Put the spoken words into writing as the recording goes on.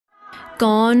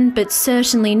Gone, but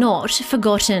certainly not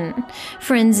forgotten.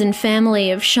 Friends and family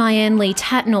of Shyanne-Lee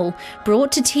Tatnell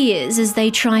brought to tears as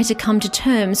they try to come to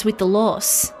terms with the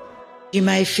loss. You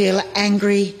may feel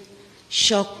angry,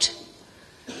 shocked,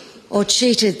 or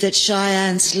cheated that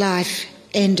Cheyenne's life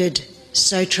ended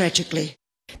so tragically.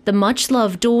 The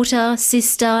much-loved daughter,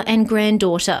 sister and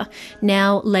granddaughter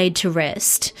now laid to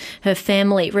rest. Her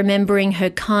family remembering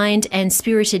her kind and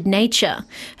spirited nature,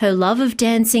 her love of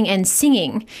dancing and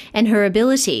singing, and her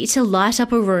ability to light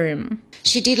up a room.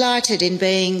 She delighted in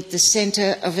being the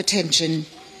centre of attention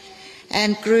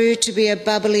and grew to be a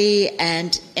bubbly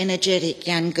and energetic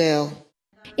young girl.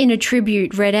 In a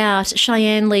tribute read out,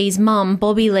 Shyanne-Lee's mum,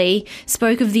 Bobby Lee,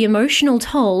 spoke of the emotional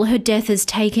toll her death has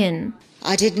taken.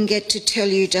 I didn't get to tell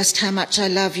you just how much I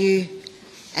love you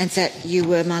and that you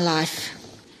were my life.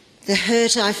 The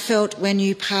hurt I felt when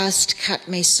you passed cut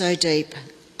me so deep.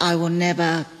 I will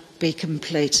never be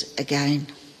complete again.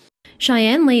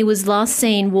 Shyanne-Lee was last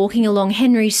seen walking along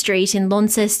Henry Street in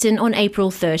Launceston on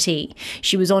April 30.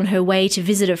 She was on her way to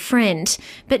visit a friend,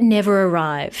 but never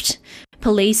arrived.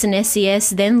 Police and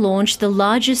SES then launched the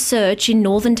largest search in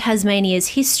northern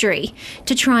Tasmania's history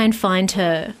to try and find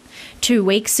her. 2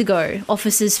 weeks ago,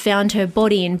 officers found her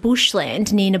body in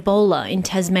bushland near Nabola in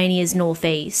Tasmania's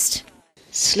northeast.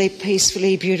 Sleep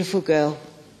peacefully, beautiful girl.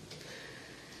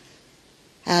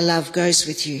 Our love goes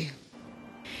with you.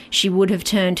 She would have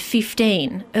turned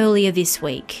 15 earlier this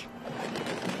week.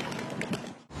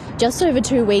 Just over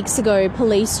 2 weeks ago,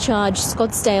 police charged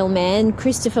Scottsdale man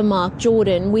Christopher Mark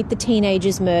Jordan with the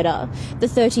teenager's murder. The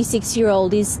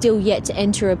 36-year-old is still yet to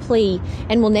enter a plea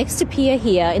and will next appear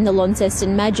here in the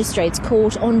Launceston Magistrates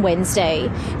Court on Wednesday.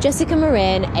 Jessica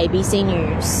Moran, ABC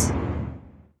News.